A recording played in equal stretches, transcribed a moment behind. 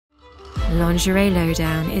Lingerie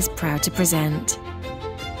Lowdown is proud to present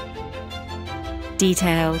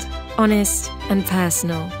detailed, honest and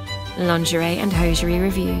personal lingerie and hosiery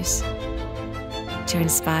reviews to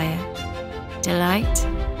inspire, delight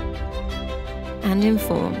and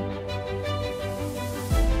inform.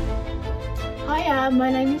 Hiya,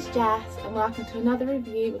 my name is Jess and welcome to another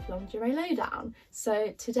review with Lingerie Lowdown.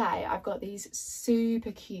 So today I've got these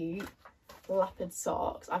super cute leopard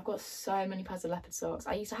socks. I've got so many pairs of leopard socks.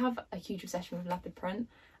 I used to have a huge obsession with leopard print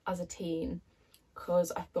as a teen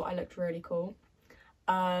because I thought I looked really cool.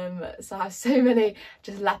 So I have so many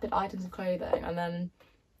just leopard items of clothing, and then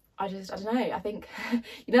I don't know, I think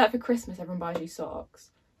you know, like for Christmas everyone buys you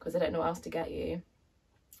socks because they don't know what else to get you.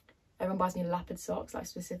 Everyone buys me leopard socks, like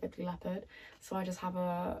specifically leopard. So I just have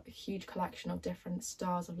a huge collection of different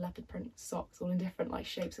styles of leopard print socks, all in different like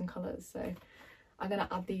shapes and colours. So I'm going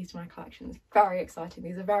to add these to my collection. It's very exciting.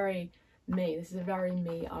 These are very me. This is a very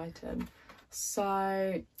me item.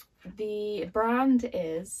 So the brand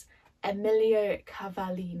is Emilio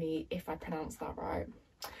Cavallini, if I pronounce that right.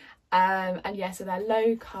 And yeah, so they're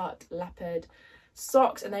low cut leopard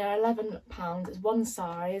socks and they are £11. It's one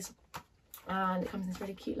size and it comes in this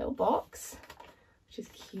really cute little box, which is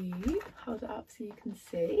cute. Hold it up so you can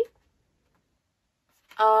see.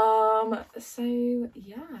 So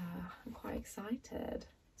yeah, I'm quite excited.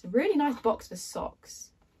 It's a really nice box for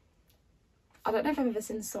socks. I don't know if I've ever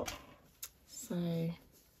seen socks. So you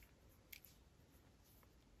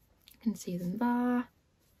can see them there.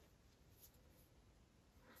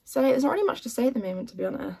 So there's not really much to say at the moment, to be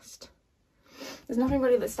honest. There's nothing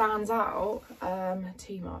really that stands out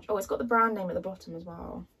too much. Oh, it's got the brand name at the bottom as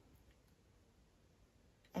well.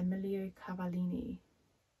 Emilio Cavallini.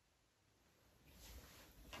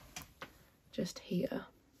 Just here,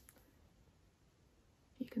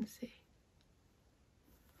 you can see.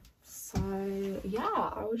 So yeah,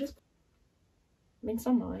 I will just, I mean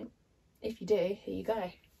some might. If you do, here you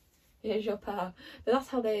go. Here's your pair. But that's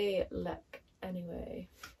how they look anyway.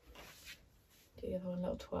 Do the other one a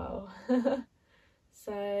little twirl.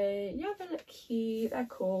 So yeah, they look cute, they're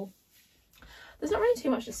cool. There's not really too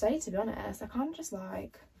much to say, to be honest. I kind of just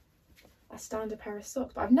like a standard pair of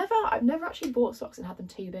socks, but I've never actually bought socks and had them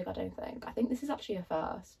too big. I don't think. I think this is actually a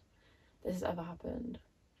first this has ever happened.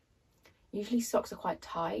 Usually socks are quite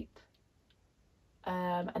tight,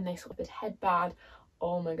 and they sort of did headband.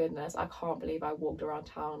 Oh my goodness, I can't believe I walked around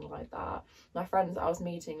town like that. My friends I was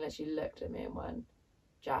meeting literally looked at me and went,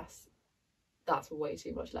 "Jess, that's way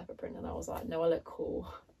too much leopard print," and I was like, "No, I look cool."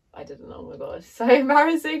 I didn't. Oh my god, so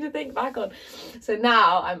embarrassing to think back on. So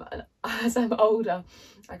now as I'm older,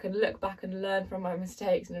 I can look back and learn from my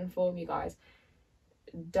mistakes and inform you guys,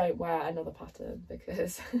 don't wear another pattern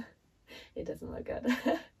because it doesn't look good.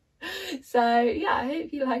 So yeah, I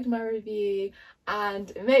hope you liked my review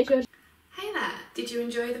and make sure. Hey there, did you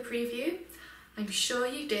enjoy the preview? I'm sure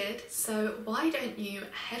you did, so why don't you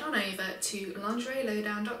head on over to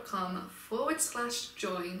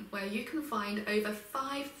lingerielowdown.com/join, where you can find over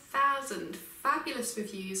 5,000 fabulous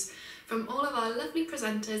reviews from all of our lovely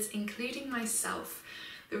presenters, including myself.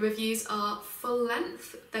 The reviews are full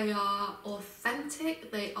length, they are authentic,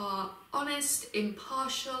 they are honest,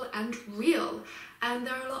 impartial and real, and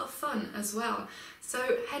they're a lot of fun as well.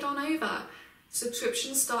 So head on over.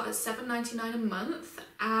 Subscriptions start at $7.99 a month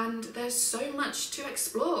and there's so much to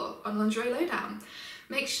explore on Lingerie Lowdown.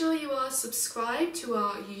 Make sure you are subscribed to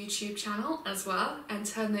our YouTube channel as well and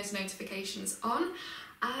turn those notifications on,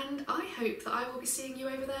 and I hope that I will be seeing you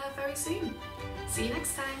over there very soon. See you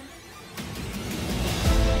next time.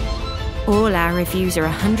 All our reviews are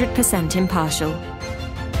 100% impartial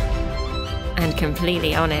and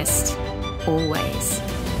completely honest, always.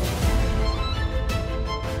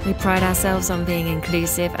 We pride ourselves on being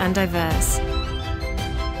inclusive and diverse.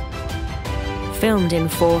 Filmed in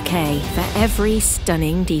 4K for every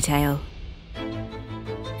stunning detail.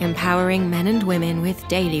 Empowering men and women with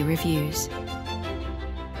daily reviews.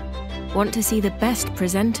 Want to see the best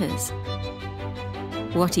presenters?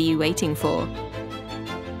 What are you waiting for?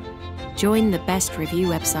 Join the best review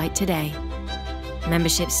website today.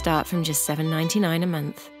 Memberships start from just $7.99 a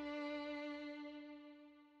month.